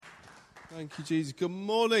Thank you, Jesus. Good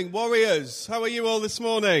morning, warriors. How are you all this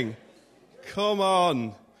morning? Come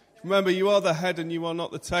on. Remember, you are the head and you are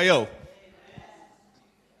not the tail.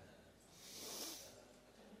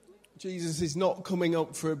 Jesus is not coming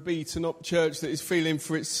up for a beaten-up church that is feeling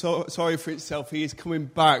sorry for itself. He is coming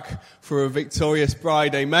back for a victorious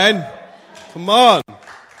bride. Amen? Come on.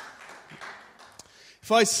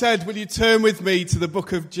 If I said, will you turn with me to the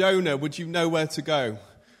book of Jonah, would you know where to go?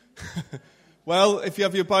 Well, if you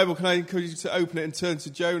have your Bible, can I encourage you to open it and turn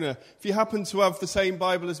to Jonah? If you happen to have the same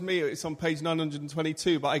Bible as me, it's on page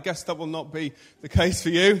 922, but I guess that will not be the case for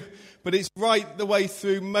you. But it's right the way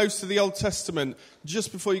through most of the Old Testament.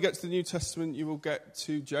 Just before you get to the New Testament, you will get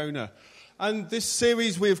to Jonah. And this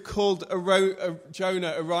series we have called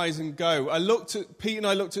Jonah, Arise and Go. Pete and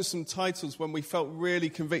I looked at some titles when we felt really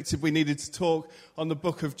convicted we needed to talk on the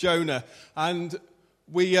book of Jonah. And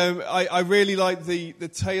I really like the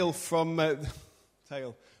tale from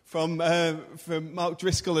Mark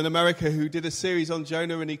Driscoll in America, who did a series on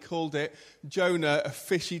Jonah, and he called it Jonah, a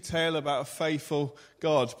fishy tale about a faithful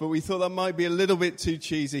God. But we thought that might be a little bit too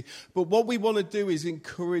cheesy. But what we want to do is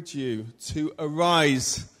encourage you to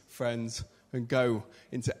arise, friends, and go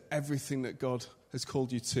into everything that God has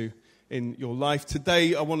called you to in your life.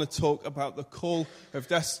 Today, I want to talk about the call of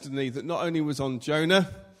destiny that not only was on Jonah,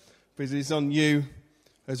 but it is on you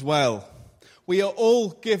as well. We are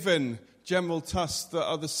all given general tasks that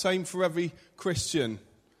are the same for every Christian.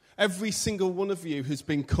 Every single one of you has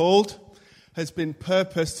been called, has been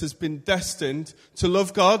purposed, has been destined to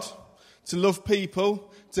love God, to love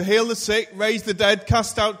people, to heal the sick, raise the dead,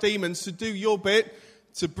 cast out demons, to do your bit,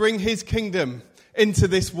 to bring his kingdom into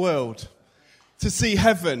this world, to see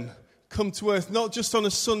heaven come to earth, not just on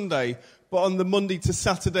a Sunday, but on the Monday to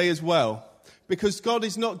Saturday as well. Because God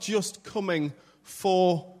is not just coming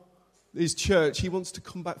for his church, he wants to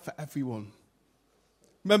come back for everyone.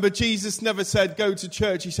 Remember, Jesus never said, go to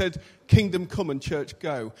church. He said, kingdom come and church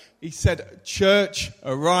go. He said, church,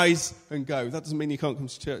 arise and go. That doesn't mean you can't come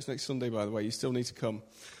to church next Sunday, by the way. You still need to come.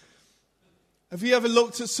 Have you ever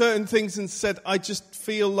looked at certain things and said, I just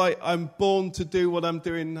feel like I'm born to do what I'm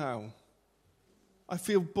doing now? I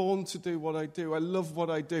feel born to do what I do. I love what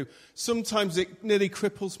I do. Sometimes it nearly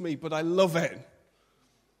cripples me, but I love it.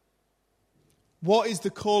 What is the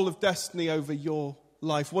call of destiny over your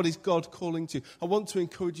life? What is God calling to you? I want to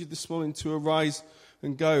encourage you this morning to arise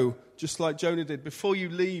and go, just like Jonah did. Before you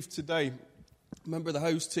leave today, a member of the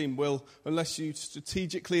host team will, unless you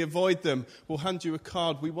strategically avoid them, will hand you a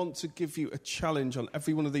card. We want to give you a challenge on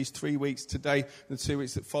every one of these 3 weeks today and the 2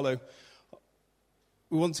 weeks that follow.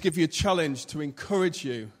 We want to give you a challenge to encourage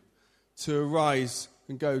you to arise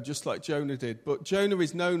and go, just like Jonah did. But Jonah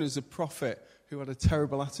is known as a prophet who had a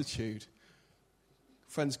terrible attitude.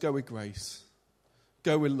 Friends, go with grace.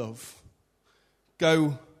 Go with love.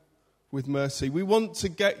 Go with mercy. We want to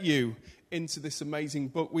get you into this amazing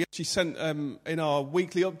book. We actually sent in our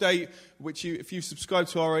weekly update, which if you subscribe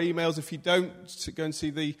to our emails, if you don't, go and see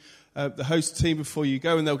the host team before you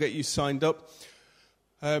go, and they'll get you signed up.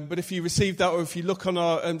 But if you received that, or if you look on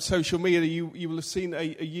our social media, you will have seen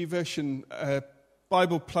a YouVersion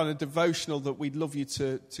Bible planner devotional that we'd love you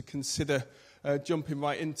to consider jumping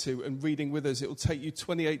right into and reading with us. It will take you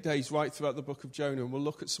 28 days right throughout the book of Jonah, and we'll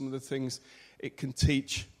look at some of the things it can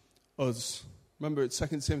teach us. Remember,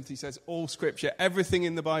 2 Timothy says, all scripture, everything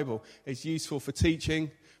in the Bible is useful for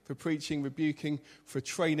teaching, for preaching, rebuking, for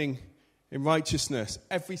training in righteousness.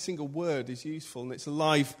 Every single word is useful, and it's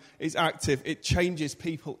alive, it's active, it changes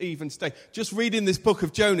people even today. Just reading this book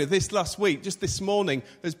of Jonah this last week, just this morning,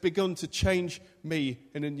 has begun to change me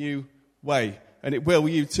in a new way. And it will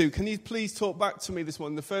you too. Can you please talk back to me this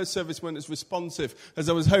morning? The first service weren't as responsive as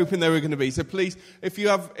I was hoping they were going to be. So please, if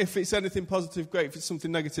it's anything positive, great. If it's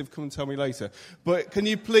something negative, come and tell me later. But can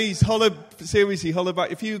you please holler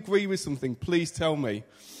back. If you agree with something, please tell me.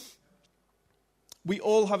 We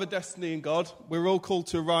all have a destiny in God. We're all called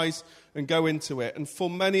to rise and go into it. And for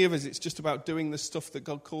many of us, it's just about doing the stuff that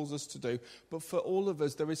God calls us to do. But for all of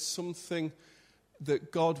us, there is something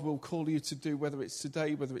that God will call you to do, whether it's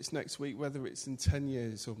today, whether it's next week, whether it's in 10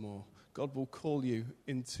 years or more. God will call you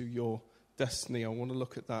into your destiny. I want to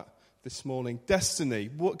look at that this morning. Destiny,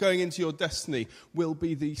 going into your destiny will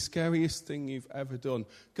be the scariest thing you've ever done.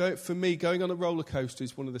 For me, going on a roller coaster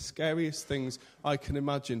is one of the scariest things I can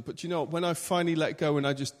imagine. But you know what? When I finally let go and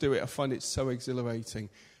I just do it, I find it so exhilarating.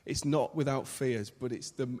 It's not without fears, but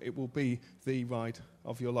it will be the ride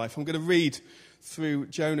of your life. I'm going to read through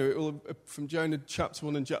Jonah, from Jonah chapter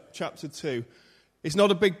 1 and chapter 2. It's not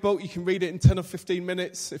a big book. You can read it in 10 or 15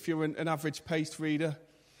 minutes if you're an average paced reader.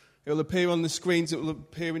 It will appear on the screens. It will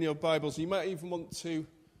appear in your Bibles. You might even want to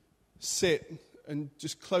sit and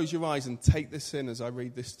just close your eyes and take this in as I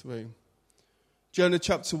read this through. Jonah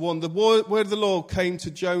chapter 1, the word of the Lord came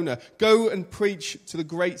to Jonah. Go and preach to the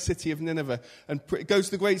great city of Nineveh, go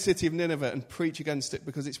to the great city of Nineveh and preach against it,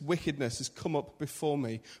 because its wickedness has come up before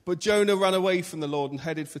me. But Jonah ran away from the Lord and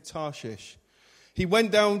headed for Tarshish. He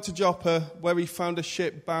went down to Joppa, where he found a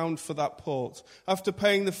ship bound for that port. After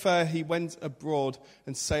paying the fare, he went abroad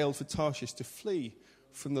and sailed for Tarshish to flee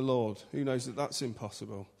from the Lord. Who knows that that's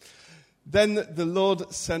impossible? Then the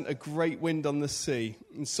Lord sent a great wind on the sea,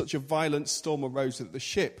 and such a violent storm arose that the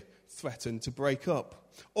ship threatened to break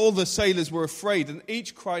up. All the sailors were afraid, and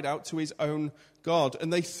each cried out to his own God,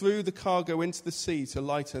 and they threw the cargo into the sea to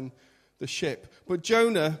lighten the ship. But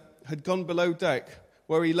Jonah had gone below deck,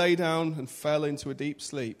 where he lay down and fell into a deep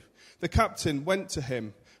sleep. The captain went to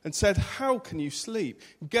him and said, "How can you sleep?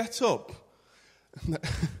 Get up."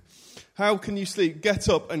 How can you sleep? Get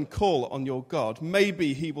up and call on your God.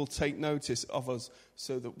 Maybe he will take notice of us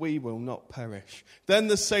so that we will not perish. Then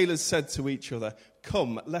the sailors said to each other,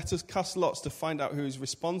 "Come, let us cast lots to find out who is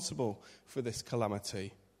responsible for this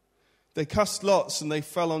calamity." They cast lots and they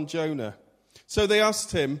fell on Jonah. So they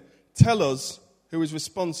asked him, "Tell us who is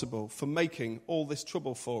responsible for making all this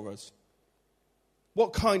trouble for us.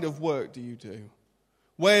 What kind of work do you do?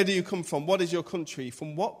 Where do you come from? What is your country?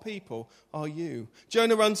 From what people are you?"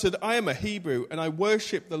 Jonah answered, "I am a Hebrew, and I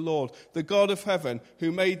worship the Lord, the God of heaven,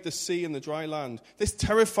 who made the sea and the dry land." This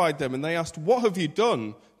terrified them, and they asked, "What have you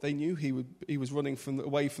done?" They knew he was running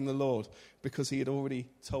away from the Lord, because he had already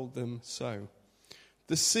told them so.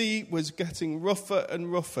 The sea was getting rougher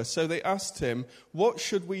and rougher, so they asked him, "What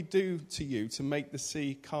should we do to you to make the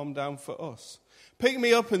sea calm down for us?" "Pick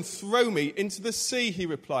me up and throw me into the sea," he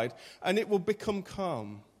replied, "and it will become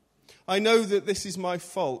calm. I know that this is my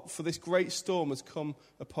fault, for this great storm has come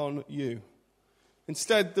upon you."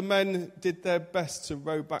 Instead, the men did their best to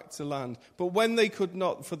row back to land, but when they could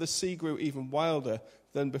not, for the sea grew even wilder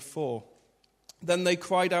than before. Then they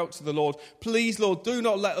cried out to the Lord, "Please, Lord, do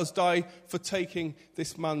not let us die for taking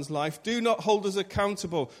this man's life. Do not hold us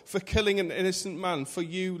accountable for killing an innocent man, for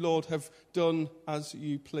you, Lord, have done as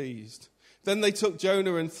you pleased." Then they took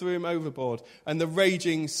Jonah and threw him overboard, and the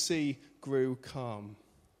raging sea grew calm.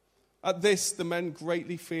 At this, the men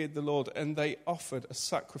greatly feared the Lord, and they offered a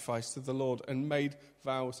sacrifice to the Lord and made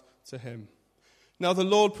vows to him. Now the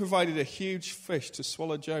Lord provided a huge fish to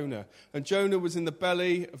swallow Jonah, and Jonah was in the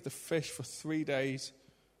belly of the fish for 3 days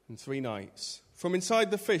and 3 nights. From inside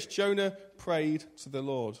the fish, Jonah prayed to the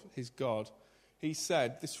Lord, his God. He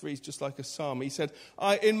said, this reads just like a psalm, he said,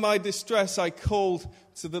 in my distress I called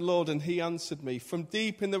to the Lord, and he answered me. From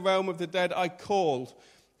deep in the realm of the dead I called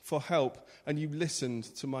for help, and you listened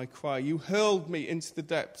to my cry. You hurled me into the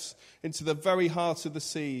depths, into the very heart of the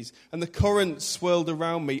seas, and the currents swirled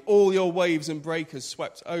around me. All your waves and breakers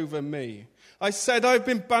swept over me. I said, I've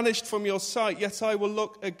been banished from your sight, yet I will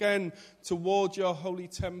look again toward your holy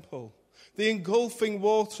temple. The engulfing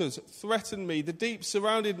waters threatened me. The deep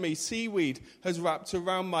surrounded me. Seaweed has wrapped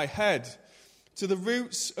around my head. To the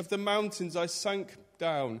roots of the mountains I sank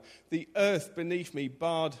down. The earth beneath me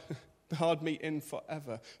barred me in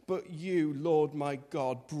forever. But you, Lord my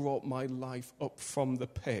God, brought my life up from the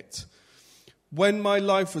pit. When my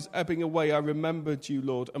life was ebbing away, I remembered you,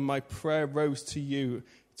 Lord, and my prayer rose to you,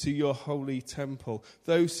 to your holy temple.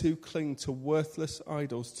 Those who cling to worthless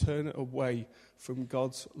idols turn away from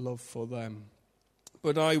God's love for them.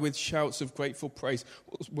 But I, with shouts of grateful praise,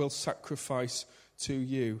 will sacrifice to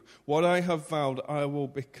you. What I have vowed, I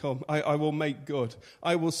will make good.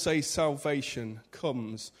 I will say salvation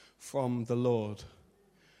comes from the Lord.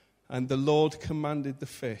 And the Lord commanded the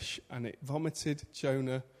fish, and it vomited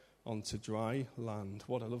Jonah onto dry land.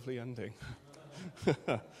 What a lovely ending.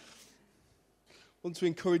 I want to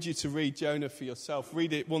encourage you to read Jonah for yourself.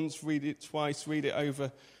 Read it once, read it twice, read it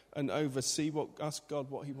over and over. Ask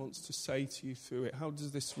God what he wants to say to you through it. How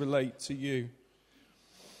does this relate to you?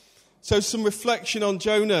 So some reflection on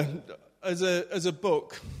Jonah as a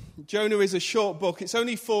book. Jonah is a short book. It's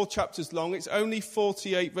only 4 chapters long. It's only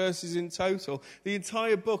 48 verses in total. The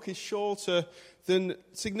entire book is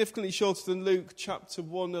significantly shorter than Luke chapter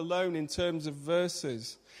 1 alone in terms of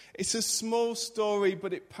verses. It's a small story,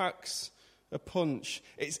 but it packs a punch.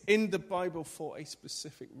 It's in the Bible for a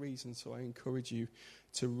specific reason, so I encourage you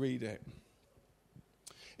to read it.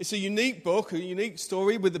 It's a unique book, a unique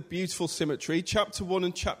story with a beautiful symmetry. Chapter 1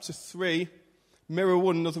 and chapter 3 mirror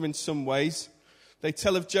one another in some ways. They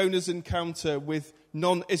tell of Jonah's encounter with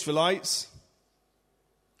non-Israelites.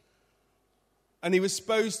 And he was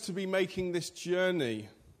supposed to be making this journey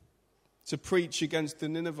to preach against the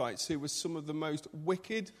Ninevites, who were some of the most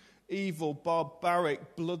wicked, evil,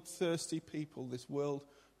 barbaric, bloodthirsty people this world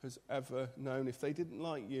has ever known. If they didn't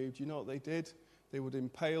like you, do you know what they did? They would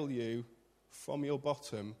impale you from your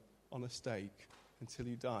bottom on a stake until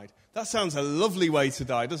you died. That sounds a lovely way to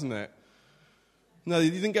die, doesn't it? No,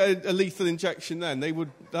 you didn't get a lethal injection then.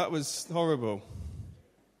 That was horrible.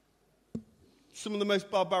 Some of the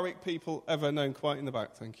most barbaric people ever known. Quite in the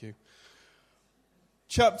back, thank you.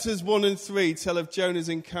 Chapters 1 and 3 tell of Jonah's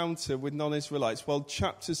encounter with non-Israelites, while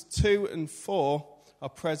chapters 2 and 4 are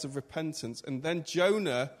prayers of repentance. And then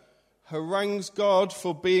Jonah harangues God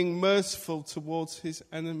for being merciful towards his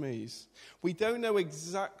enemies. We don't know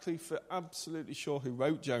exactly for absolutely sure who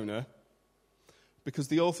wrote Jonah, because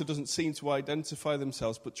the author doesn't seem to identify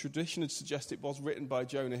themselves, but tradition would suggest it was written by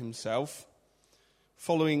Jonah himself,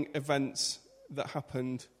 following events that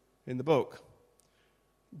happened in the book.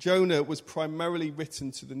 Jonah was primarily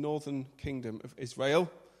written to the northern kingdom of Israel,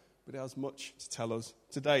 but it has much to tell us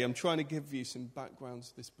today. I'm trying to give you some background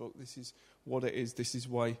to this book. This is what it is. This is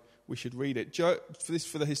why we should read it.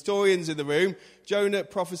 For the historians in the room, Jonah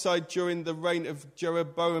prophesied during the reign of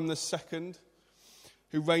Jeroboam II,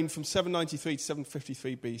 who reigned from 793 to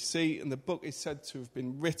 753 BC, and the book is said to have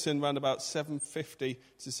been written around about 750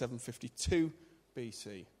 to 752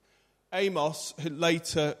 BC. Amos, who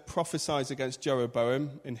later prophesies against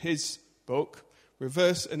Jeroboam in his book,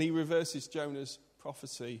 reverses Jonah's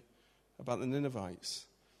prophecy about the Ninevites.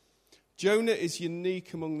 Jonah is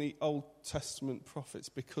unique among the Old Testament prophets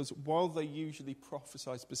because while they usually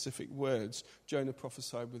prophesy specific words, Jonah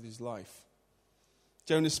prophesied with his life.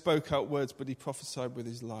 Jonah spoke out words, but he prophesied with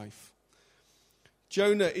his life.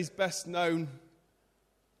 Jonah is best known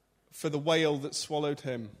for the whale that swallowed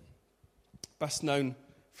him. Best known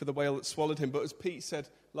for the whale that swallowed him. But as Pete said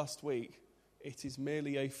last week, it is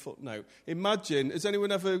merely a footnote. Imagine, has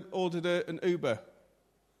anyone ever ordered an Uber?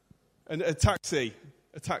 A taxi?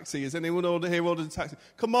 A taxi. Has anyone here ordered a taxi?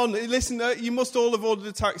 Come on, listen, you must all have ordered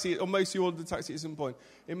a taxi, or most of you ordered a taxi at some point.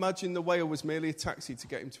 Imagine the whale was merely a taxi to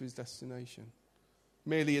get him to his destination.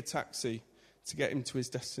 Merely a taxi to get him to his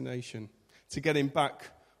destination, to get him back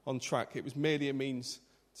on track. It was merely a means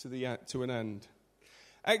to an end.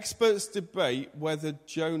 Experts debate whether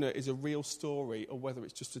Jonah is a real story or whether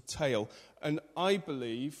it's just a tale. And I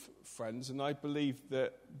believe, friends,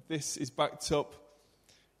 that this is backed up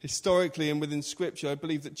historically and within Scripture. I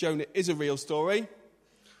believe that Jonah is a real story.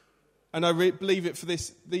 And I believe it for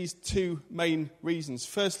these two main reasons.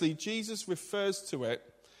 Firstly, Jesus refers to it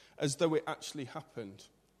as though it actually happened.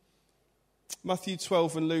 Matthew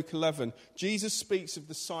 12 and Luke 11. Jesus speaks of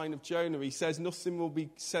the sign of Jonah. He says, nothing will be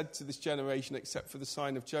said to this generation except for the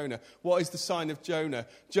sign of Jonah. What is the sign of Jonah?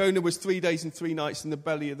 Jonah was 3 days and 3 nights in the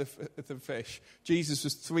belly of the fish. Jesus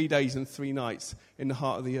was 3 days and 3 nights in the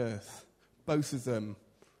heart of the earth. Both of them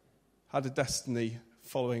had a destiny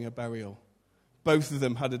following a burial. Both of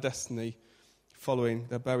them had a destiny following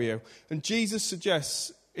their burial. And Jesus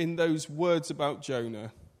suggests in those words about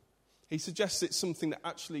Jonah, he suggests it's something that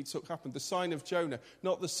actually happened. The sign of Jonah,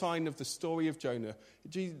 not the sign of the story of Jonah.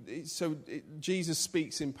 Jesus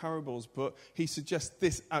speaks in parables, but he suggests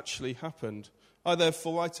this actually happened.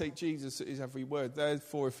 Therefore, I take Jesus at his every word.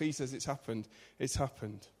 Therefore, if he says it's happened, it's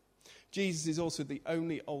happened. Jesus is also the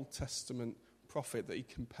only Old Testament prophet that he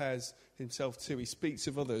compares himself to. He speaks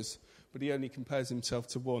of others, but he only compares himself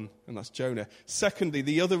to one, and that's Jonah. Secondly,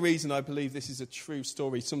 the other reason I believe this is a true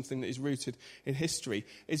story, something that is rooted in history,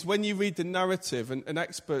 is when you read the narrative, and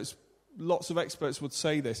experts, lots of experts would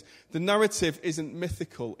say this, the narrative isn't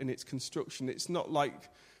mythical in its construction. It's not like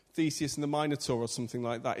Theseus and the Minotaur or something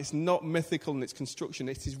like that. It's not mythical in its construction.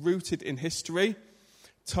 It is rooted in history,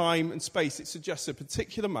 time and space. It suggests a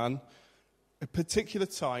particular man, a particular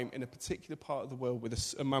time, in a particular part of the world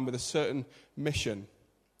with a man with a certain mission.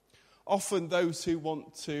 Often those who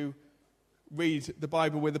want to read the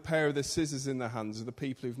Bible with a pair of the scissors in their hands are the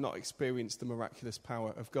people who've not experienced the miraculous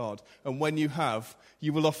power of God. And when you have,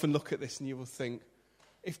 you will often look at this and you will think,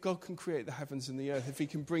 if God can create the heavens and the earth, if he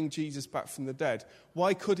can bring Jesus back from the dead,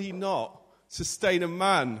 why could he not sustain a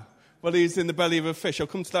man while he is in the belly of a fish? I'll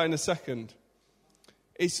come to that in a second.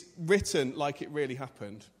 It's written like it really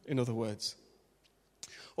happened, in other words.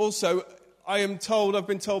 Also, I've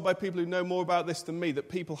been told by people who know more about this than me that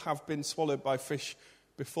people have been swallowed by fish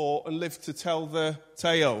before and lived to tell the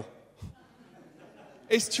tale.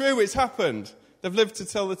 It's true, it's happened. They've lived to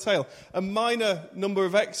tell the tale. A minor number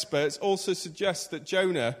of experts also suggest that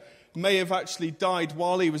Jonah may have actually died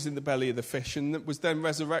while he was in the belly of the fish and was then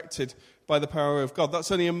resurrected by the power of God.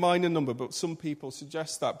 That's only a minor number, but some people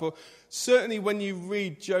suggest that. But certainly when you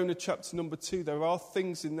read Jonah chapter number 2, there are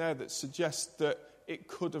things in there that suggest that it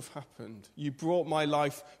could have happened. You brought my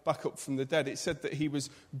life back up from the dead. It said that he was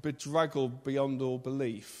bedraggled beyond all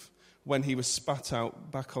belief. when he was spat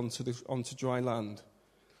out back onto dry land.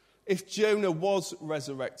 If Jonah was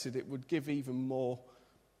resurrected, it would give even more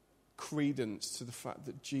credence to the fact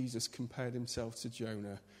that Jesus compared himself to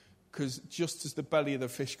Jonah. Because just as the belly of the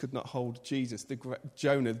fish could not hold Jesus, the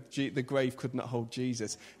grave could not hold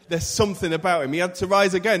Jesus. There's something about him. He had to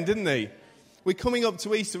rise again, didn't he? We're coming up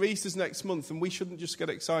to Easter. Easter's next month, and we shouldn't just get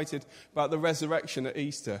excited about the resurrection at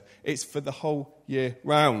Easter. It's for the whole year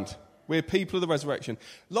round. We're people of the resurrection.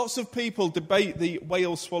 Lots of people debate the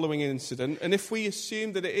whale swallowing incident, and if we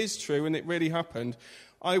assume that it is true and it really happened,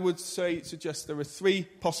 I would suggest there are three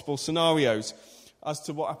possible scenarios as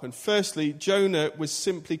to what happened. Firstly, Jonah was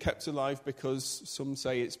simply kept alive because some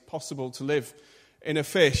say it's possible to live in a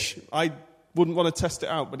fish. I wouldn't want to test it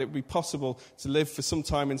out, but it would be possible to live for some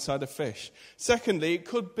time inside a fish. Secondly, it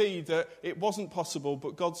could be that it wasn't possible,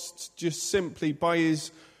 but God just simply, by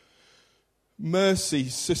his mercy,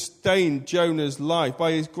 sustained Jonah's life.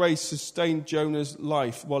 By his grace, sustained Jonah's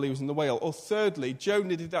life while he was in the whale. Or thirdly,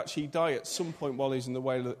 Jonah did actually die at some point while he was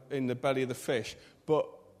in the belly of the fish, but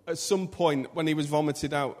at some point, when he was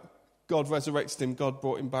vomited out, God resurrected him. God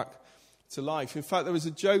brought him back to life. In fact, there was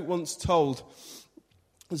a story once told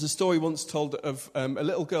of a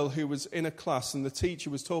little girl who was in a class, and the teacher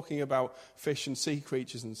was talking about fish and sea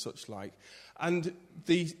creatures and such like. And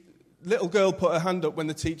the little girl put her hand up when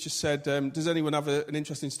the teacher said, does anyone have an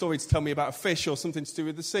interesting story to tell me about a fish or something to do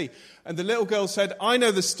with the sea? And the little girl said, I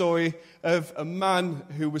know the story of a man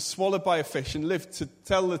who was swallowed by a fish and lived to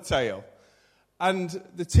tell the tale. And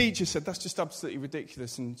the teacher said, that's just absolutely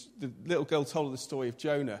ridiculous. And the little girl told her the story of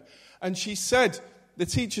Jonah. And the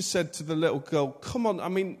teacher said to the little girl, come on, I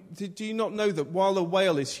mean, do you not know that while a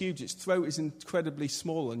whale is huge, its throat is incredibly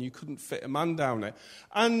small and you couldn't fit a man down it?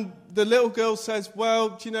 And the little girl says, well,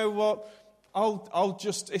 do you know what?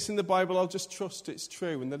 It's in the Bible, I'll just trust it's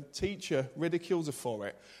true. And the teacher ridicules her for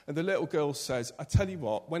it. And the little girl says, I tell you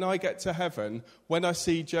what, when I get to heaven, when I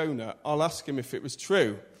see Jonah, I'll ask him if it was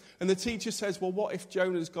true. And the teacher says, well, what if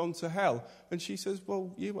Jonah's gone to hell? And she says,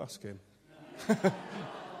 well, you ask him.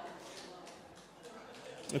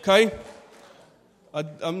 Okay? I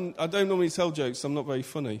don't normally tell jokes, I'm not very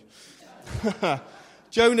funny.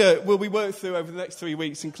 Jonah will be worked through over the next 3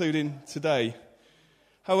 weeks, including today.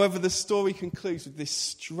 However, the story concludes with this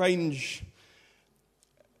strange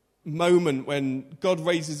moment when God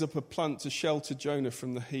raises up a plant to shelter Jonah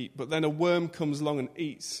from the heat, but then a worm comes along and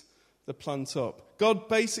eats the plant up. God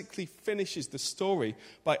basically finishes the story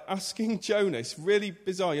by asking Jonah, it's really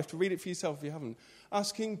bizarre, you have to read it for yourself if you haven't,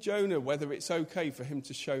 asking Jonah whether it's okay for him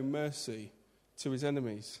to show mercy to his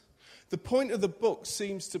enemies. The point of the book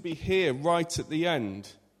seems to be here right at the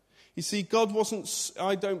end. You see, God wasn't,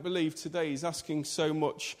 I don't believe today, he's asking so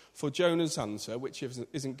much for Jonah's answer, which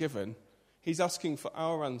isn't given. He's asking for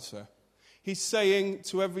our answer. He's saying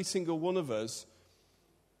to every single one of us,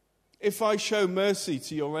 if I show mercy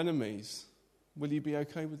to your enemies, will you be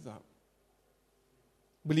okay with that?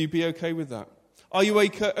 Will you be okay with that? Are you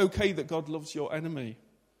okay that God loves your enemy?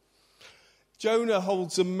 Jonah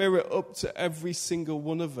holds a mirror up to every single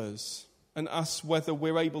one of us and asks whether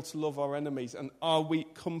we're able to love our enemies, and are we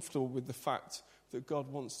comfortable with the fact that God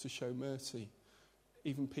wants to show mercy,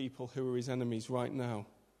 even people who are his enemies right now.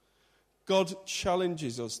 God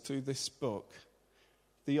challenges us through this book,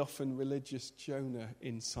 the often religious Jonah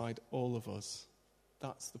inside all of us.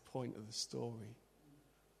 That's the point of the story.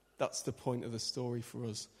 That's the point of the story for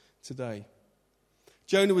us today.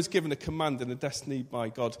 Jonah was given a command and a destiny by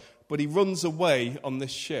God, but he runs away on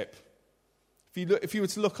this ship. If you were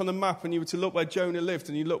to look on a map and you were to look where Jonah lived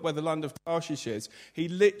and you look where the land of Tarshish is, he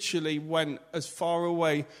literally went as far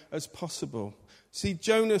away as possible. See,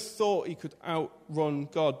 Jonah thought he could outrun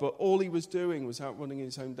God, but all he was doing was outrunning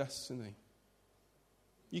his own destiny.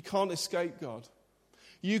 You can't escape God.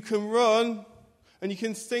 You can run and you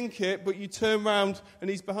can think it, but you turn around and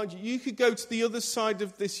he's behind you. You could go to the other side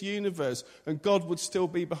of this universe and God would still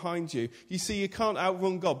be behind you. You see, you can't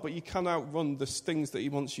outrun God, but you can outrun the things that he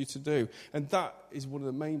wants you to do. And that is one of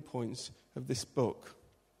the main points of this book.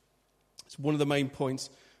 It's one of the main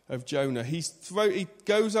points of Jonah. He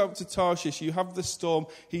goes out to Tarshish. You have the storm.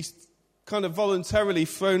 He's kind of voluntarily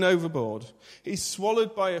thrown overboard. He's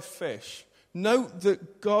swallowed by a fish. Note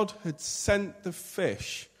that God had sent the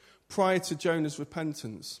fish prior to Jonah's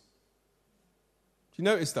repentance. Do you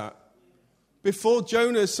notice that? Before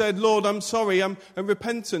Jonah said, Lord, I'm sorry, and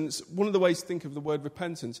repentance, one of the ways to think of the word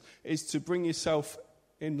repentance is to bring yourself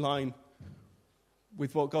in line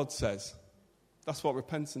with what God says. That's what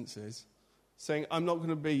repentance is. Saying, I'm not going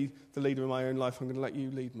to be the leader of my own life, I'm going to let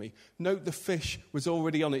you lead me. Note the fish was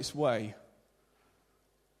already on its way,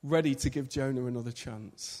 ready to give Jonah another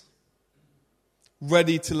chance.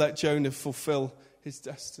 ready to let Jonah fulfill his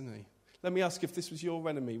destiny. Let me ask, if this was your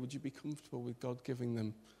enemy, would you be comfortable with God giving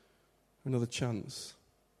them another chance?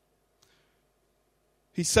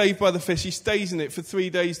 He's saved by the fish. He stays in it for 3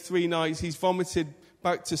 days, 3 nights. He's vomited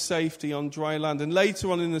back to safety on dry land. And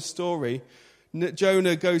later on in the story,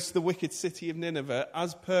 Jonah goes to the wicked city of Nineveh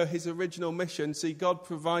as per his original mission. See, God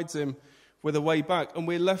provides him with a way back. And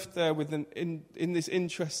we're left there with in this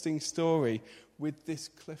interesting story with this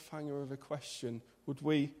cliffhanger of a question. Would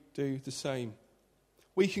we do the same?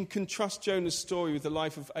 We can contrast Jonah's story with the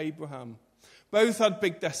life of Abraham. Both had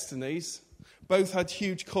big destinies. Both had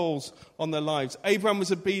huge calls on their lives. Abraham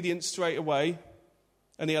was obedient straight away,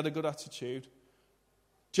 and he had a good attitude.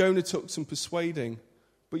 Jonah took some persuading.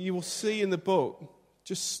 But you will see in the book,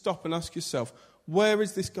 just stop and ask yourself, where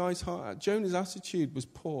is this guy's heart at? Jonah's attitude was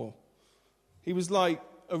poor. He was like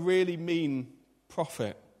a really mean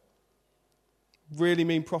prophet. Really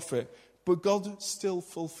mean prophet. But God still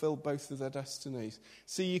fulfilled both of their destinies.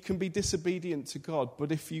 See, you can be disobedient to God,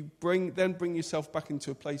 but if you bring yourself back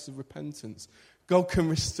into a place of repentance, God can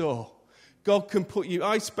restore. God can put you...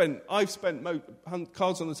 I've spent,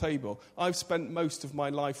 cards on the table, I've spent most of my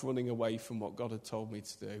life running away from what God had told me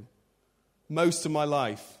to do. Most of my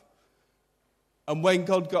life. And when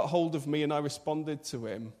God got hold of me and I responded to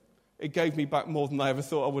him, it gave me back more than I ever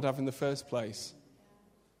thought I would have in the first place.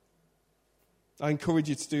 I encourage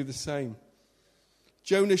you to do the same.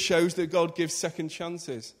 Jonah shows that God gives second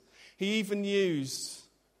chances. He even used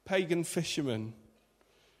pagan fishermen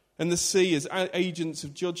and the sea as agents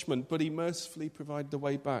of judgment, but he mercifully provided the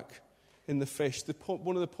way back in the fish.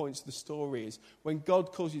 One of the points of the story is when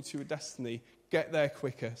God calls you to a destiny, get there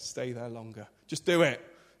quicker, stay there longer. Just do it.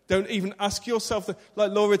 Don't even ask yourself,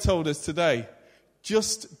 like Laura told us today,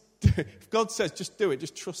 if God says just do it,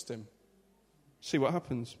 just trust him. See what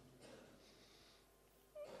happens.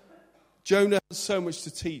 Jonah has so much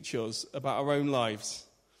to teach us about our own lives.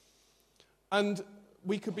 And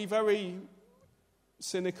we could be very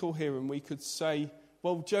cynical here and we could say,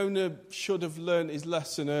 well, Jonah should have learned his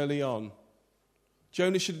lesson early on.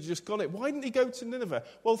 Jonah should have just gone it. Why didn't he go to Nineveh?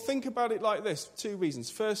 Well, think about it like this. 2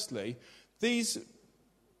 reasons. Firstly, these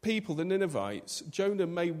people, the Ninevites, Jonah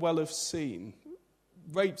may well have seen,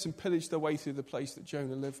 raped and pillaged their way through the place that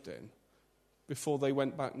Jonah lived in before they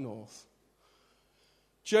went back north.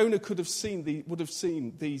 Jonah would have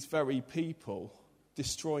seen these very people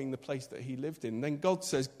destroying the place that he lived in. Then God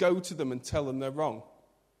says, go to them and tell them they're wrong.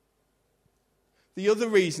 The other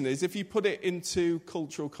reason is, if you put it into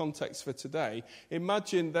cultural context for today,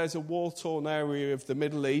 imagine there's a war-torn area of the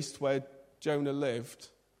Middle East where Jonah lived,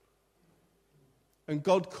 and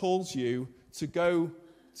God calls you to go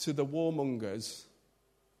to the warmongers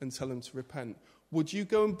and tell them to repent. Would you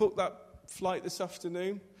go and book that flight this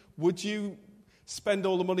afternoon? Would you spend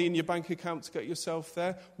all the money in your bank account to get yourself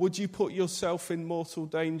there? Would you put yourself in mortal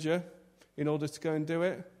danger in order to go and do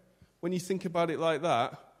it? When you think about it like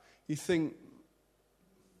that, you think,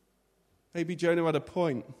 maybe Jonah had a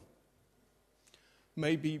point.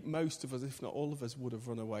 Maybe most of us, if not all of us, would have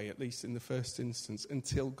run away, at least in the first instance,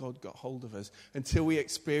 until God got hold of us, until we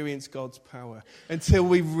experienced God's power, until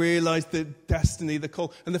we realized the destiny, the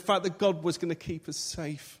call, and the fact that God was going to keep us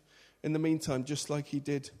safe in the meantime, just like he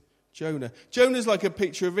did Jonah. Jonah's like a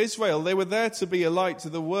picture of Israel. They were there to be a light to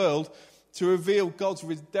the world, to reveal God's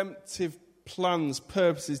redemptive plans,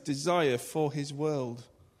 purposes, desire for his world.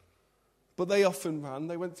 But they often ran.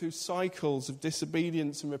 They went through cycles of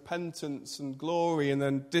disobedience and repentance and glory and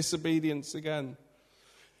then disobedience again.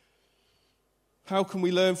 How can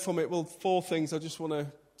we learn from it? Well, 4 things I just want to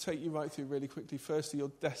take you right through really quickly. Firstly,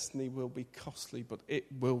 your destiny will be costly, but it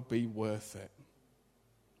will be worth it.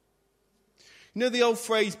 You know the old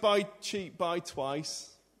phrase, buy cheap, buy twice?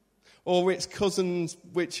 Or its cousins,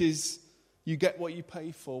 which is, you get what you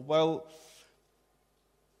pay for. Well,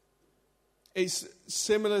 it's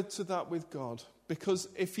similar to that with God. Because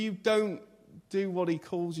if you don't do what he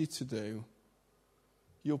calls you to do,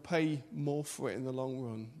 you'll pay more for it in the long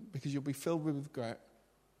run. Because you'll be filled with regret.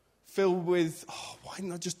 Filled with, why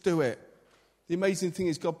didn't I just do it? The amazing thing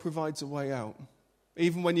is God provides a way out.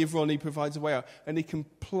 Even when you've run, he provides a way out. And he can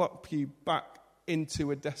plop you back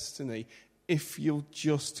into a destiny if you'll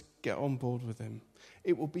just get on board with him.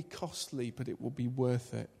 It will be costly, but it will be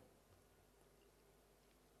worth it.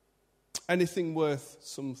 Anything worth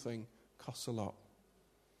something costs a lot.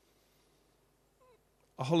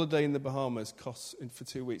 A holiday in the Bahamas for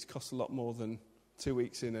 2 weeks costs a lot more than 2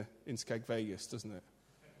 weeks in Skeg Vegas, doesn't it?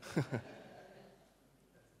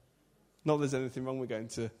 Not that there's anything wrong with going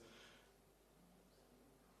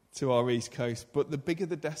to our East Coast, but the bigger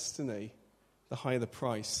the destiny, the higher the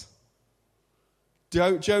price.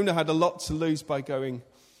 Jonah had a lot to lose by going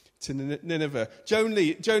to Nineveh.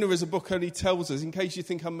 Jonah as a book only tells us, in case you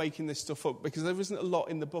think I'm making this stuff up, because there isn't a lot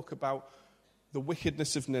in the book about the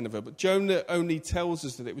wickedness of Nineveh, but Jonah only tells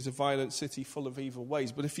us that it was a violent city full of evil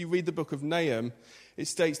ways. But if you read the book of Nahum, it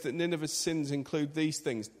states that Nineveh's sins include these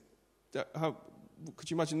things. Could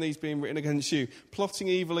you imagine these being written against you? Plotting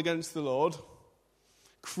evil against the Lord,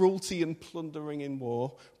 cruelty and plundering in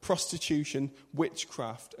war, prostitution,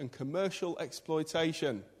 witchcraft, and commercial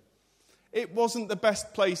exploitation. It wasn't the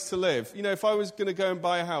best place to live. You know, if I was going to go and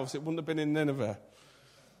buy a house, it wouldn't have been in Nineveh.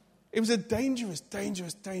 It was a dangerous,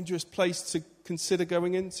 dangerous, dangerous place to consider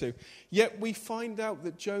going into. Yet we find out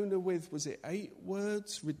that Jonah, with, was it 8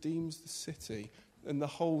 words, redeems the city, and the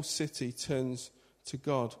whole city turns to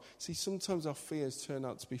God. See, sometimes our fears turn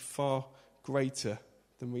out to be far greater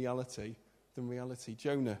than reality.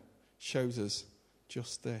 Jonah shows us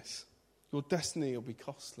just this. Your destiny will be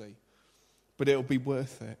costly, but it'll be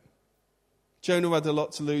worth it. Jonah had a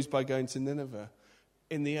lot to lose by going to Nineveh.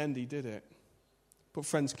 In the end, he did it. But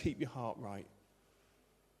friends, keep your heart right.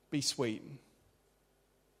 Be sweet.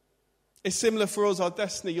 It's similar for us, our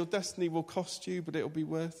destiny. Your destiny will cost you, but it'll be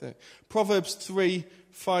worth it. Proverbs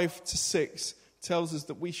 3:5-6 tells us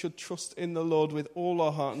that we should trust in the Lord with all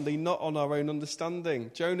our heart and lean not on our own understanding.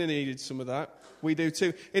 Jonah needed some of that. We do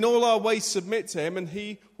too. In all our ways submit to him, and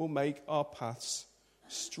he will make our paths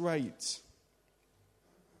straight.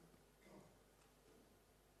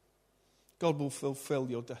 God will fulfill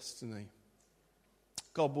your destiny.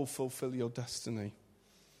 God will fulfill your destiny.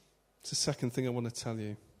 It's the second thing I want to tell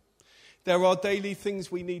you. There are daily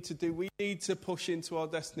things we need to do. We need to push into our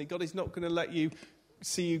destiny. God is not going to let you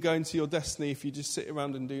see you go into your destiny if you just sit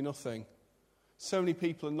around and do nothing. So many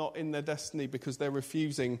people are not in their destiny because they're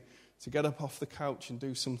refusing to get up off the couch and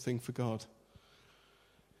do something for God.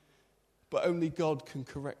 But only God can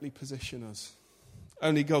correctly position us.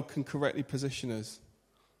 Only God can correctly position us.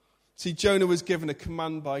 See, Jonah was given a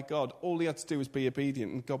command by God. All he had to do was be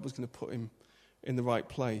obedient, and God was going to put him in the right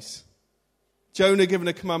place. Jonah given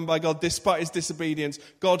a command by God, despite his disobedience,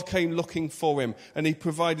 God came looking for him, and he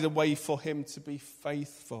provided a way for him to be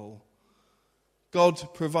faithful. God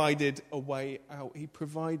provided a way out. He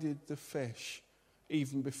provided the fish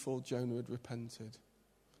even before Jonah had repented.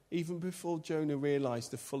 Even before Jonah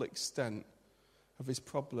realized the full extent of his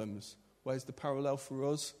problems. Where's the parallel for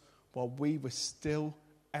us? While we were still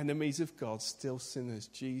enemies of God, still sinners,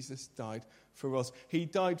 Jesus died for us. He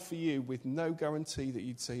died for you with no guarantee that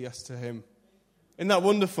you'd say yes to him. Isn't that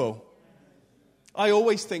wonderful? I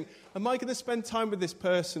always think, am I going to spend time with this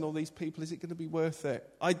person or these people? Is it going to be worth it?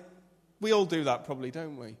 We all do that probably,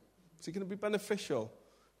 don't we? Is it going to be beneficial?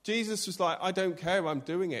 Jesus was like, I don't care, I'm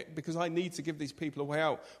doing it because I need to give these people a way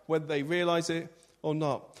out, whether they realize it or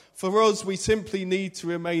not. For us, we simply need to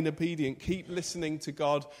remain obedient. Keep listening to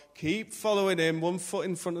God. Keep following him, one foot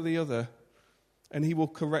in front of the other, and he will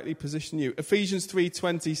correctly position you. Ephesians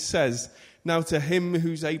 3:20 says, now to him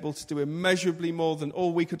who's able to do immeasurably more than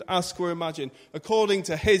all we could ask or imagine, according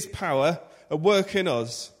to his power at work in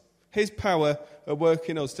us. His power at work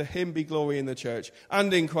in us. To him be glory in the church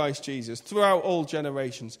and in Christ Jesus throughout all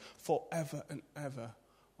generations, forever and ever.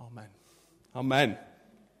 Amen. Amen.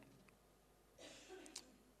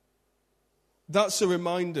 That's a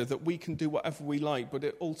reminder that we can do whatever we like,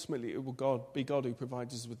 but ultimately it will be God who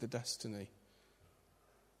provides us with the destiny.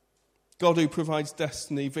 God who provides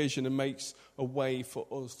destiny, vision, and makes a way for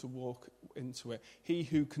us to walk into it. He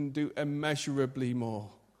who can do immeasurably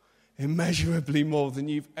more than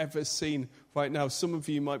you've ever seen right now. Some of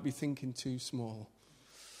you might be thinking too small.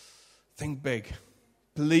 Think big.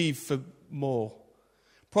 Believe for more.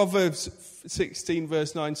 Proverbs 16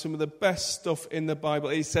 verse 9, some of the best stuff in the Bible.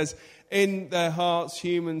 It says, in their hearts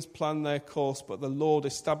humans plan their course, but the Lord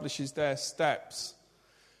establishes their steps.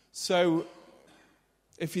 So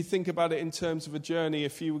if you think about it in terms of a journey,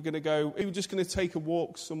 if you were just going to take a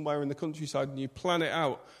walk somewhere in the countryside and you plan it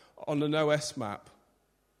out on an OS map,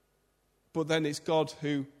 but then it's God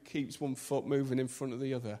who keeps one foot moving in front of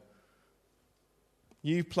the other.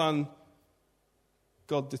 You plan,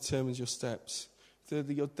 God determines your steps.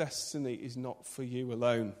 Thirdly, your destiny is not for you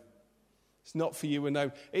alone. It's not for you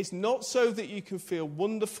alone. It's not so that you can feel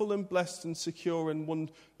wonderful and blessed and secure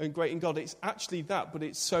and great in God. It's actually that, but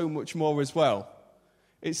it's so much more as well.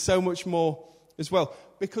 It's so much more as well.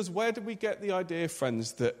 Because where do we get the idea,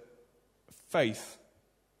 friends, that faith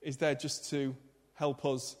is there just to help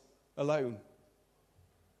us alone?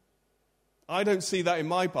 I don't see that in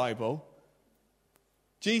my Bible.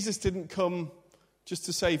 Jesus didn't come just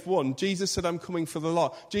to save one. Jesus said, I'm coming for the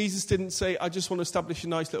lot. Jesus didn't say, I just want to establish a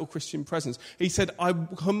nice little Christian presence. He said, I'm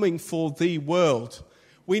coming for the world.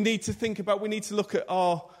 We need to look at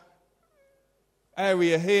our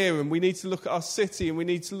area here, and we need to look at our city, and we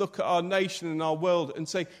need to look at our nation and our world and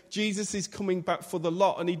say, Jesus is coming back for the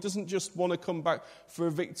lot, and he doesn't just want to come back for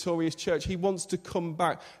a victorious church. He wants to come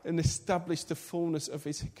back and establish the fullness of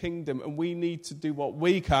his kingdom, and we need to do what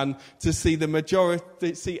we can to see the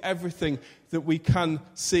majority, see everything that we can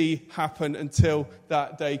see happen until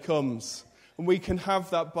that day comes. And we can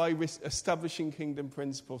have that by establishing kingdom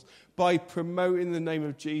principles, by promoting the name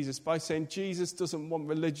of Jesus, by saying Jesus doesn't want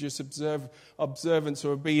religious observance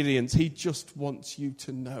or obedience. He just wants you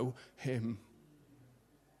to know him.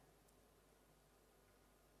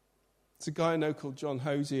 It's a guy I know called John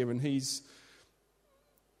Hosier, and he's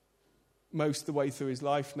most of the way through his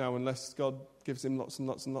life now, unless God gives him lots and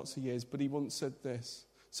lots and lots of years. But he once said this.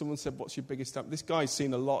 Someone said, what's your biggest ambition? This guy's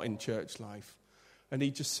seen a lot in church life. And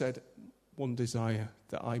he just said, one desire,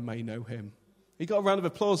 that I may know him. He got a round of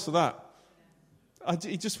applause for that.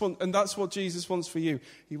 And that's what Jesus wants for you.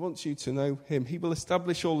 He wants you to know him. He will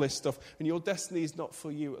establish all this stuff. And your destiny is not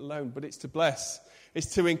for you alone, but it's to bless. It's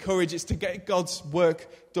to encourage. It's to get God's work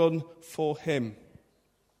done for him.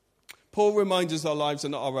 Paul reminds us our lives are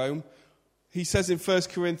not our own. He says in 1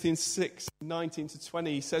 Corinthians 6, 19 to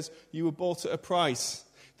 20, he says, you were bought at a price.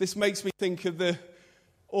 This makes me think of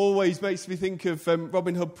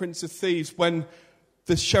Robin Hood, Prince of Thieves, when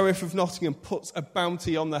the Sheriff of Nottingham puts a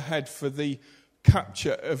bounty on the head for the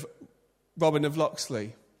capture of Robin of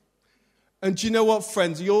Locksley. And do you know what,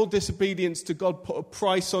 friends? Your disobedience to God put a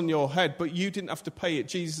price on your head, but you didn't have to pay it.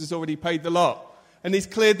 Jesus has already paid the lot. And he's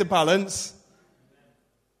cleared the balance.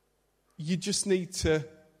 You just need to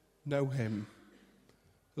know him.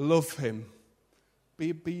 Love him.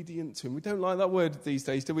 Be obedient to him. We don't like that word these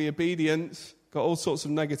days, do we? Obedience. Got all sorts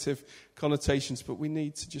of negative connotations, but we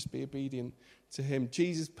need to just be obedient to him.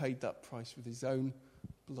 Jesus paid that price with his own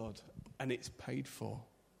blood, and it's paid for.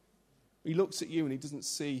 He looks at you and he doesn't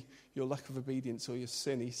see your lack of obedience or your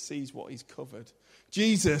sin. He sees what he's covered.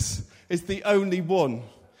 Jesus is the only one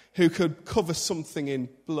who could cover something in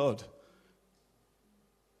blood,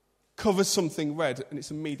 cover something red, and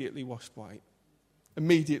it's immediately washed white.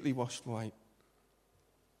 Immediately washed white.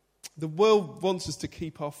 The world wants us to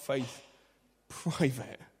keep our faith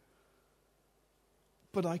private.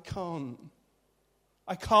 But I can't.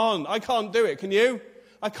 I can't do it. Can you?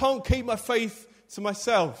 I can't keep my faith to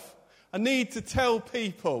myself. I need to tell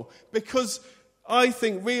people, because I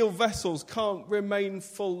think real vessels can't remain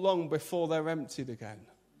full long before they're emptied again.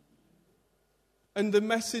 And the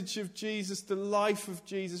message of Jesus, the life of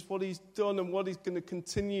Jesus, what he's done and what he's going to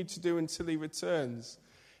continue to do until he returns,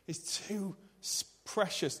 is too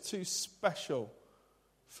precious, too special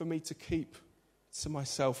for me to keep to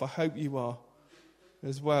myself. I hope you are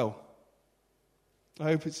as well. I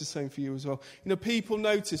hope it's the same for you as well. You know, people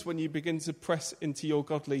notice when you begin to press into your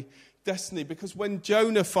godly destiny, because when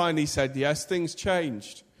Jonah finally said yes, things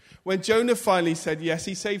changed. When Jonah finally said yes,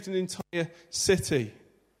 he saved an entire city.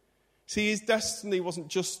 See, his destiny wasn't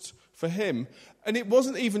just for him, and it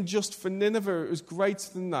wasn't even just for Nineveh. It was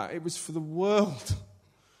greater than that. It was for the world.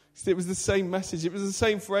 It was the same message. It was the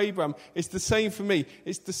same for Abraham. It's the same for me.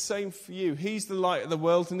 It's the same for you. He's the light of the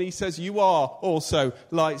world, and he says you are also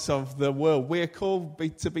lights of the world. We're called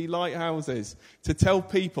to be lighthouses, to tell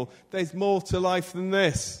people there's more to life than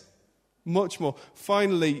this. Much more.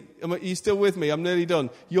 Finally, are you still with me? I'm nearly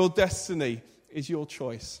done. Your destiny is your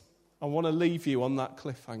choice. I want to leave you on that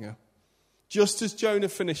cliffhanger. Just as Jonah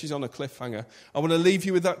finishes on a cliffhanger, I want to leave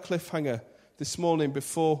you with that cliffhanger this morning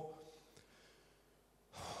before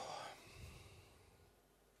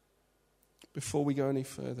we go any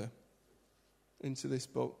further into this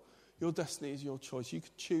book. Your destiny is your choice. You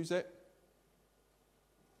can choose it.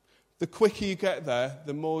 The quicker you get there,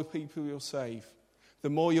 the more people you'll save, the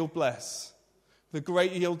more you'll bless, the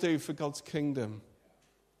greater you'll do for God's kingdom.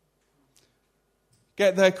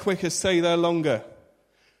 Get there quicker, stay there longer.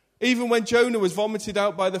 Even when Jonah was vomited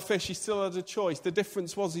out by the fish, he still had a choice. The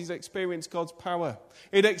difference was he's experienced God's power.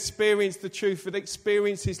 He'd experienced the truth. He'd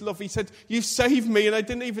experienced his love. He said, "You saved me, and I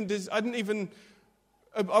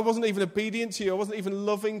wasn't even obedient to you. I wasn't even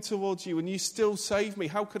loving towards you, and you still saved me.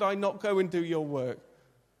 How could I not go and do your work?"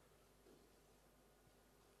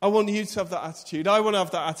 I want you to have that attitude. I want to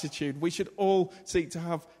have that attitude. We should all seek to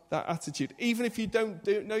have that attitude. Even if you don't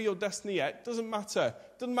know your destiny yet, doesn't matter.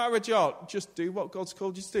 Doesn't matter a jot. Just do what God's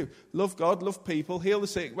called you to do. Love God, love people, heal the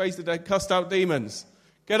sick, raise the dead, cast out demons.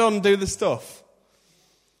 Get on and do the stuff.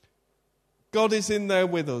 God is in there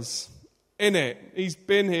with us. In it. He's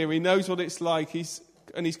been here. He knows what it's like. He's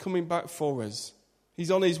coming back for us. He's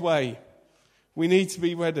on his way. We need to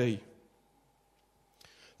be ready.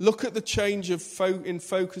 Look at the change in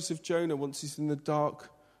focus of Jonah once he's in the dark,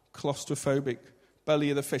 claustrophobic belly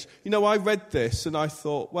of the fish. You know, I read this and I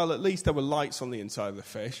thought, well, at least there were lights on the inside of the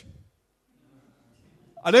fish.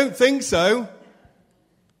 I don't think so.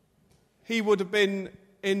 He would have been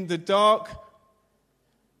in the dark,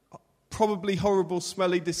 probably horrible,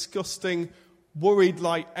 smelly, disgusting, worried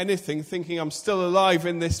like anything, thinking I'm still alive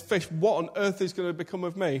in this fish. What on earth is going to become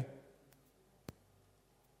of me?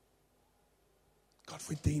 God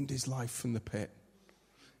redeemed his life from the pit.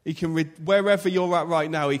 He can, wherever you're at right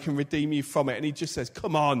now, he can redeem you from it. And he just says,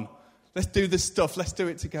 come on, let's do this stuff. Let's do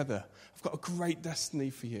it together. I've got a great destiny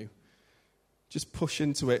for you. Just push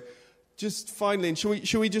into it. Just finally, and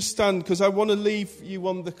shall we just stand? Because I want to leave you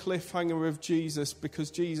on the cliffhanger of Jesus,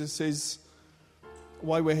 because Jesus is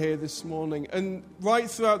why we're here this morning. And right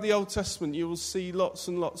throughout the Old Testament, you will see lots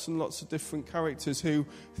and lots and lots of different characters who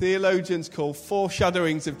theologians call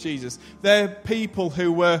foreshadowings of Jesus. They're people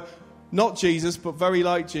who were not Jesus, but very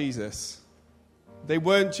like Jesus. They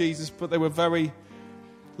weren't Jesus, but they were very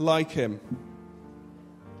like him.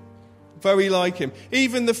 Very like him.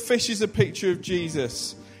 Even the fish is a picture of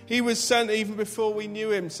Jesus. He was sent even before we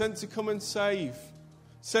knew him, sent to come and save,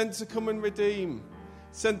 sent to come and redeem,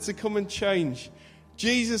 sent to come and change.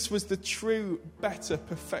 Jesus was the true, better,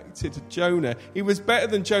 perfected Jonah. He was better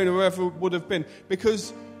than Jonah ever would have been,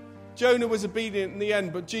 because Jonah was obedient in the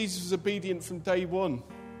end, but Jesus was obedient from day one.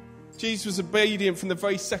 Jesus was obedient from the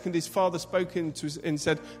very second his father spoke into us and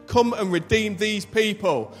said, come and redeem these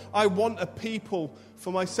people. I want a people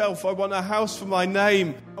for myself. I want a house for my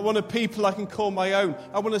name. I want a people I can call my own.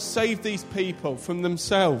 I want to save these people from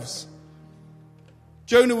themselves.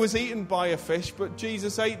 Jonah was eaten by a fish, but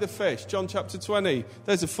Jesus ate the fish. John chapter 20.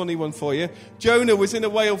 There's a funny one for you. Jonah was in a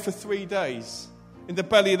whale for 3 days, in the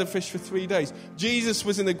belly of the fish for 3 days. Jesus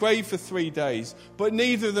was in the grave for 3 days, but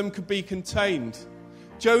neither of them could be contained.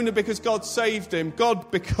 Jonah because God saved him.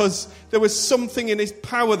 God because there was something in his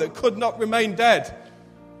power that could not remain dead.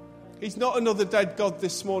 He's not another dead God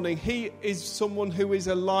this morning. He is someone who is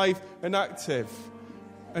alive and active.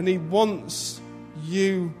 And he wants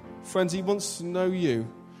you, friends, he wants to know you.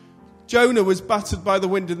 Jonah was battered by the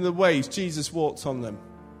wind and the waves. Jesus walked on them.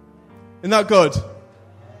 Isn't that good?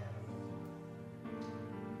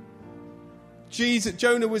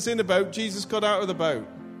 Jonah was in a boat. Jesus got out of the boat.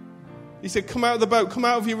 He said, come out of the boat, come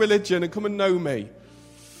out of your religion and come and know me.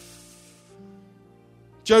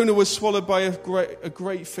 Jonah was swallowed by a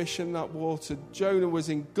great fish in that water. Jonah was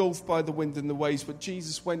engulfed by the wind and the waves, but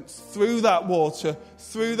Jesus went through that water,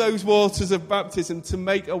 through those waters of baptism to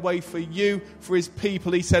make a way for you, for his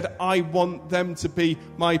people. He said, I want them to be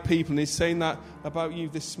my people. And he's saying that about you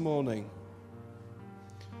this morning.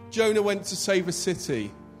 Jonah went to save a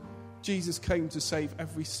city. Jesus came to save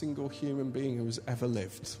every single human being who has ever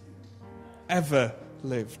lived. Ever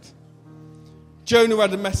lived. Jonah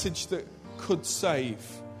had a message that could save.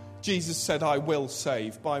 Jesus said, I will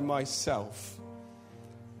save by myself,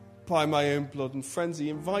 by my own blood. And friends, he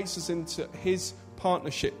invites us into his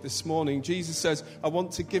partnership this morning. Jesus says, I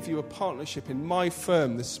want to give you a partnership in my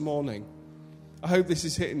firm this morning. I hope this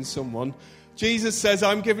is hitting someone. Jesus says,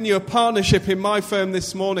 I'm giving you a partnership in my firm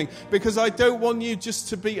this morning, because I don't want you just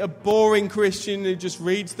to be a boring Christian who just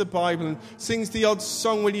reads the Bible and sings the odd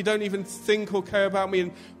song when you don't even think or care about me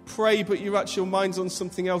and pray, but your actual mind's on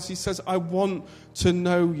something else. He says, I want to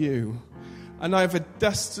know you. And I have a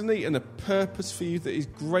destiny and a purpose for you that is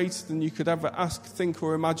greater than you could ever ask, think,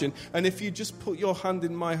 or imagine. And if you just put your hand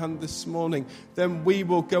in my hand this morning, then we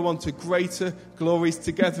will go on to greater glories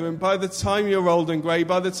together. And by the time you're old and grey,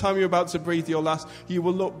 by the time you're about to breathe your last, you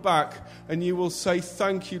will look back and you will say,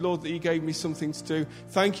 thank you, Lord, that you gave me something to do.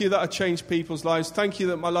 Thank you that I changed people's lives. Thank you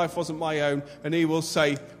that my life wasn't my own. And he will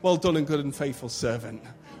say, well done and good and faithful servant.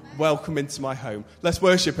 Welcome into my home. Let's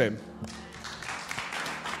worship him.